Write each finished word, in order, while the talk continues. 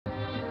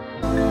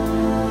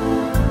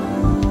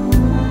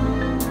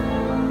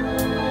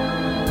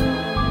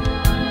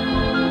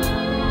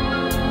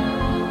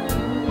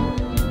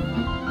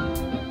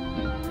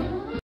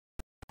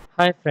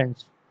Hi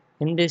friends,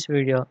 in this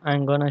video I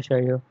am gonna show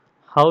you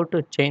how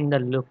to change the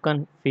look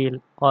and feel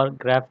or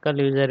graphical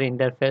user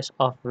interface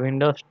of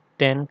Windows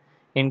 10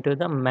 into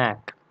the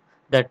Mac,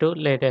 the two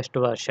latest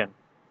version.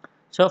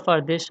 So for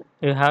this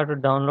you have to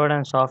download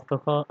a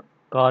software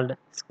called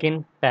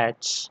Skin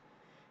Patch.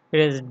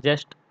 It is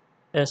just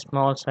a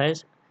small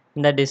size.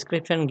 In the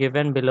description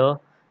given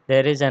below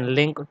there is a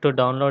link to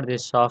download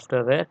this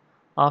software.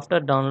 After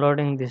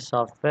downloading this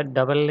software,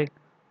 double click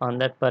on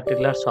that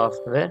particular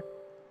software.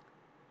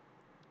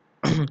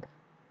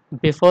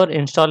 Before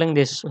installing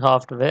this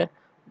software,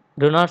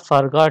 do not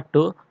forget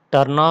to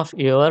turn off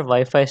your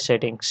Wi-Fi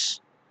settings.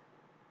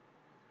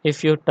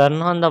 If you turn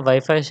on the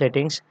Wi-Fi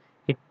settings,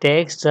 it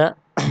takes the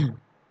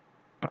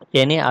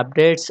any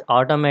updates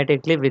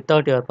automatically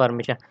without your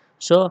permission.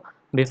 So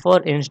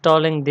before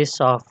installing this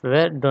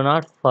software, do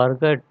not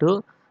forget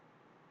to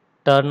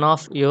turn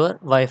off your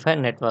Wi-Fi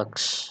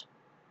networks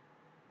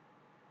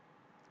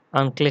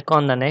and click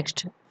on the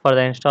next for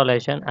the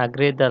installation.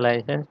 Agree the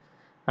license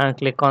and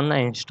click on the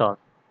install.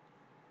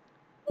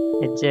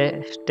 It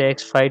just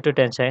takes 5 to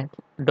 10 seconds.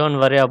 Don't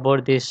worry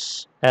about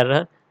this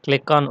error.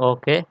 Click on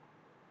OK.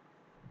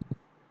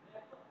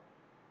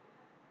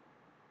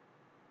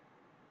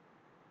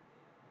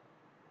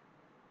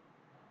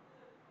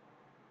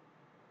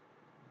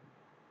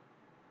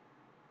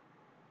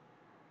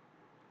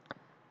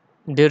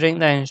 During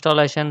the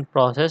installation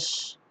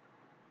process,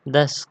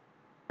 the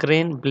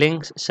screen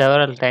blinks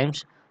several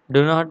times.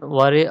 Do not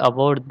worry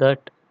about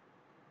that.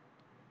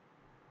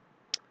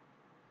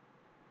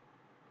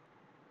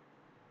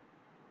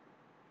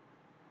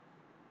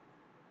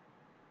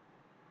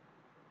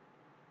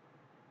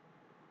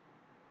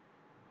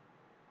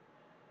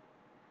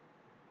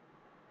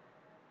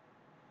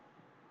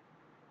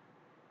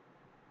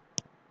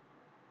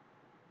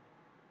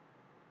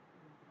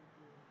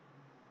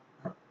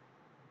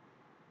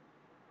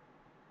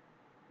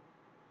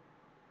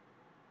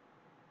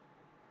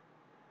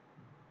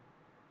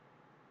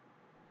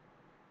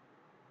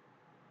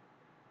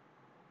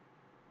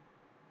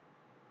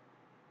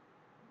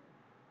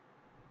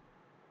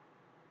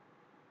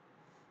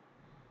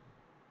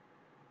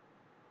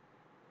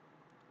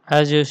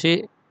 As you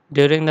see,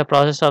 during the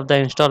process of the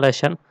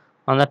installation,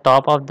 on the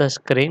top of the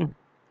screen,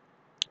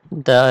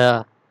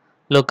 the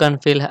look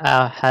and feel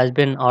has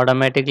been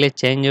automatically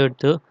changed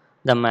to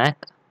the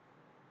Mac.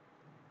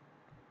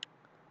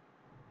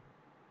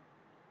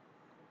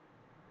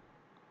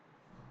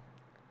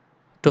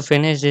 To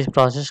finish this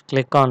process,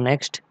 click on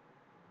next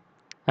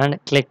and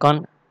click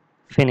on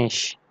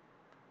finish.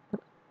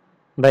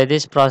 By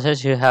this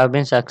process, you have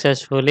been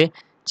successfully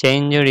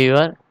changed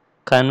your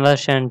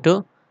conversion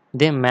to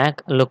the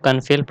Mac look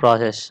and feel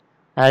process.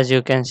 As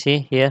you can see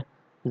here,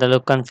 the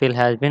look and feel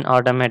has been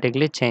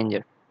automatically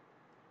changed.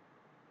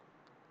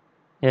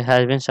 It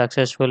has been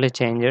successfully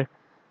changed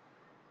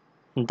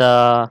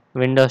the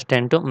Windows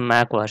 10 to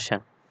Mac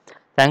version.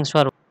 Thanks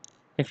for.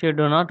 If you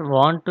do not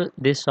want to,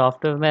 this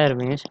software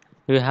means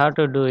you have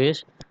to do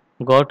is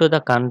go to the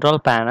control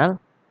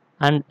panel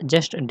and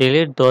just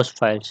delete those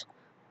files.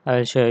 I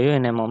will show you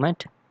in a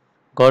moment.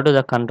 Go to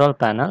the control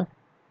panel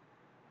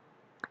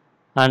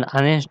and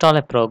uninstall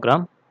a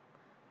program.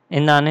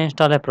 In the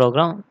uninstall a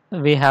program,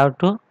 we have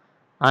to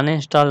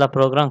uninstall the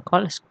program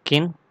called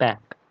Skin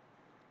Pack.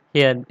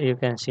 Here you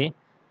can see,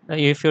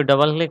 if you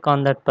double click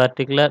on that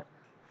particular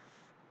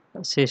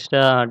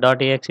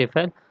system.exe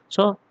file,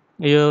 so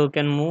you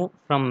can move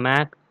from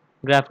Mac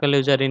graphical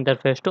user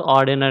interface to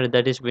ordinary,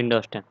 that is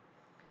Windows 10.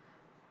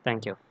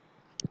 Thank you.